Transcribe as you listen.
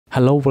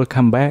Hello,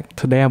 welcome back.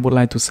 Today I would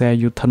like to share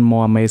you 10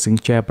 more amazing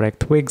jailbreak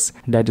tweaks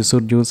that you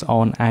should use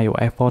on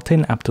iOS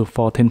 14 up to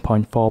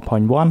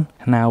 14.4.1.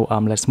 Now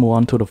let's move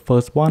on to the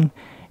first one.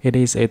 It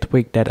is a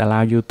tweak that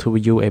allows you to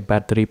view a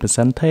battery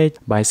percentage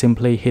by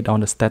simply hit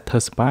on the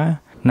status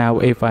bar. Now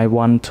if I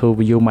want to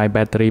view my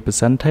battery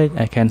percentage,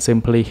 I can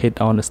simply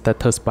hit on the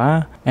status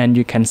bar and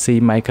you can see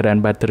my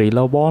current battery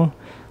level.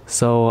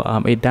 So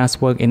it does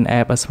work in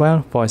app as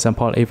well. For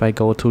example, if I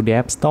go to the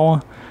App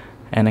Store,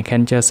 and I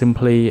can just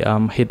simply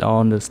hit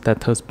on the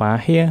status bar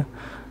here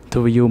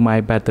to view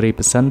my battery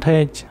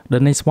percentage.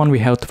 The next one we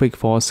have tweak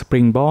for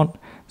springboard.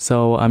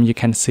 So you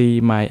can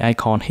see my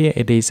icon here.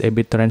 It is a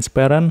bit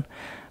transparent,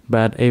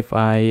 but if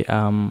I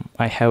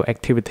have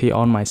activity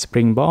on my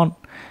springboard,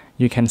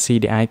 you can see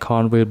the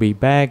icon will be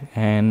back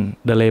and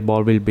the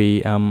label will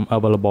be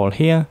available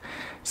here.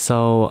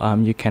 So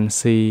you can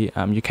see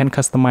you can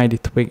customize the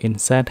tweak in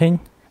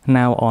setting.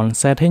 Now on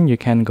setting, you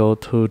can go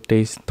to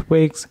these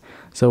tweaks,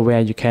 so where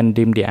you can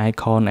dim the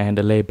icon and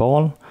the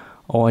label,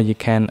 or you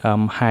can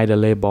hide the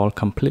label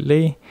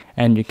completely,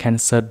 and you can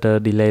set the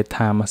delay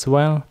time as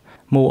well.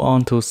 Move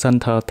on to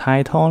center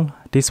title.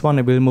 This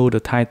one will move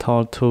the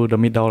title to the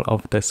middle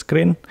of the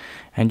screen,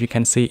 and you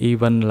can see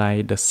even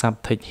like the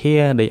subtext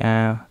here, they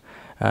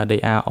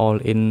are all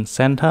in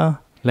center.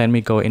 Let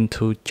me go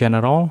into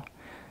general.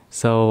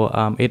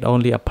 So it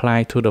only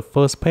applies to the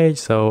first page,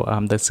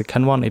 so the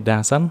second one it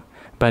doesn't.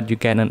 But you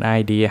get an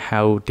idea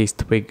how this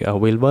tweak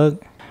will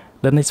work.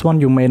 The next one,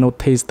 you may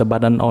notice the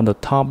button on the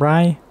top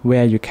right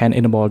where you can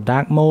enable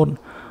dark mode,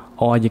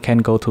 or you can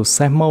go to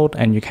safe mode,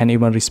 and you can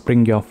even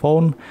respring your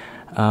phone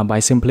by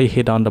simply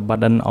hit on the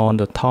button on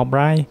the top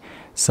right.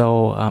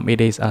 So it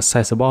is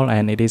accessible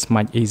and it is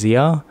much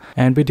easier.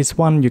 And with this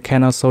one, you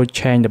can also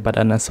change the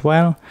button as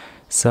well.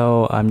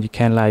 So you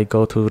can like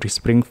go to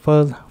respring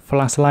first,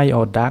 flashlight,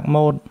 or dark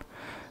mode.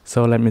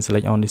 So let me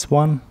select on this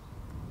one.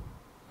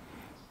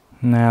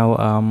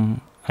 Now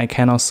I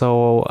can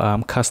also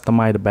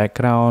customize the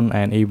background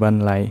and even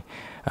like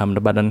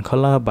the button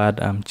color, but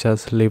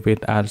just leave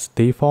it as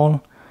default.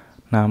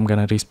 Now I'm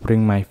gonna respring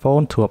my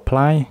phone to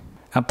apply.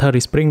 After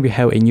respring, we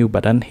have a new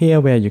button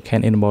here where you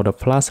can enable the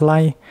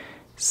flashlight.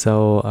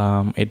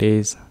 So it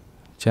is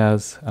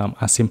just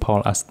as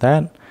simple as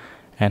that,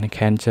 and you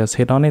can just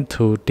hit on it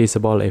to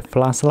disable a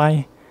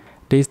flashlight.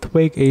 This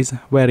tweak is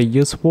very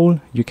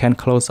useful. You can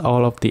close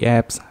all of the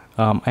apps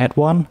at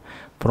once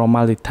from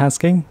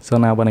multitasking. So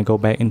now when I go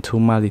back into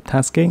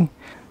multitasking,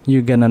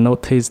 you're gonna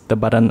notice the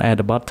button at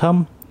the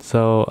bottom.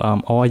 So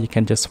or you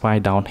can just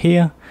find down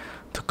here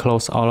to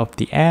close all of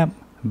the app.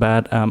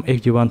 But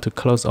if you want to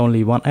close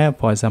only one app,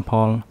 for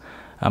example,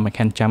 I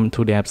can jump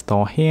to the App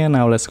Store here.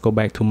 Now let's go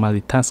back to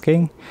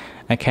multitasking.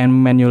 I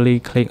can manually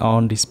click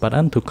on this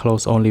button to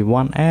close only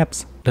one app.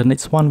 The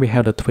next one, we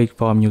have the tweak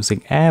for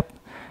music app.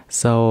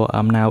 So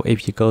now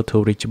if you go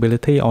to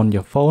reachability on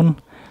your phone,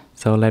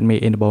 so let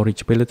me enable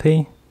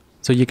reachability.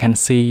 So you can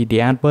see the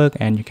artwork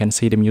and you can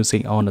see the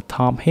music on the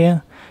top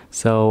here.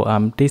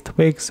 So these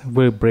tweaks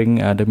will bring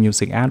the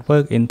music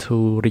artwork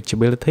into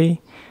reachability.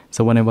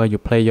 So whenever you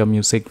play your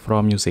music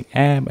from music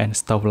app and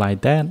stuff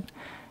like that.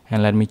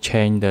 And let me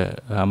change the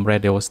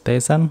radio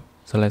station.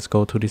 So let's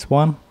go to this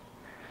one.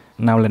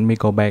 Now let me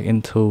go back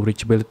into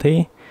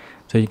reachability.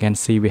 So you can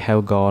see we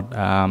have got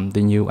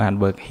the new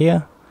artwork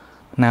here.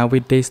 Now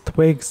with these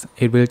tweaks,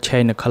 it will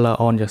change the color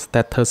on your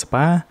status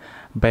bar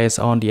based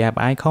on the app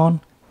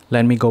icon.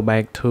 Let me go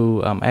back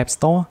to App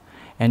Store,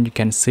 and you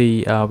can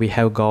see we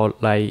have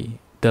got like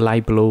the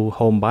light blue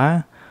home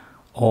bar.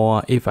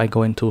 Or if I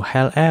go into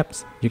Health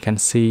apps, you can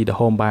see the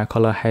home bar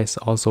color has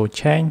also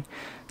changed.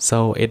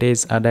 So it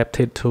is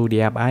adapted to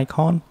the app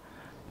icon.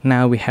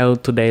 Now we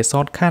have today's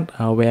shortcut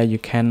where you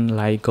can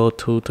like go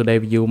to today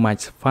view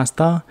much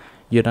faster.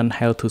 You don't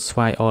have to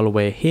swipe all the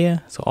way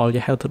here. So all you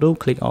have to do,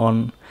 click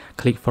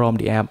from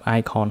the app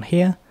icon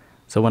here.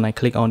 So when I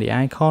click on the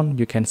icon,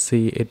 you can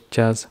see it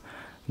just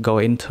go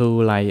into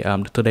like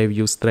today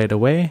view straight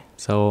away.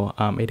 So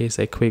it is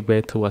a quick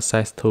way to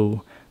access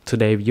to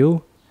today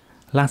view.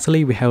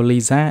 Lastly, we have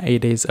Lisa.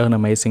 It is an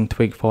amazing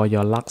tweak for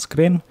your lock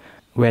screen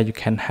where you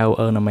can have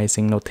an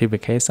amazing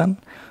notification.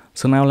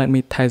 So now let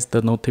me test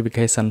the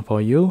notification for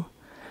you.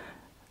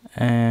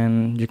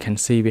 And you can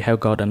see we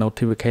have got a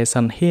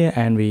notification here,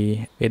 and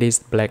it is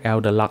black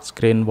out the lock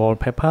screen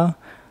wallpaper.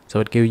 So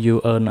it gives you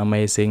an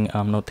amazing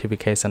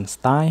notification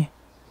style.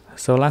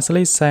 So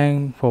lastly,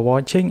 thanks for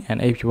watching,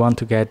 and if you want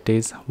to get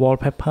this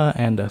wallpaper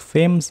and the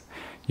themes,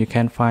 you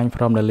can find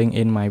from the link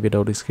in my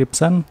video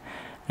description.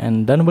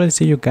 And then we'll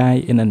see you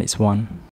guys in the next one.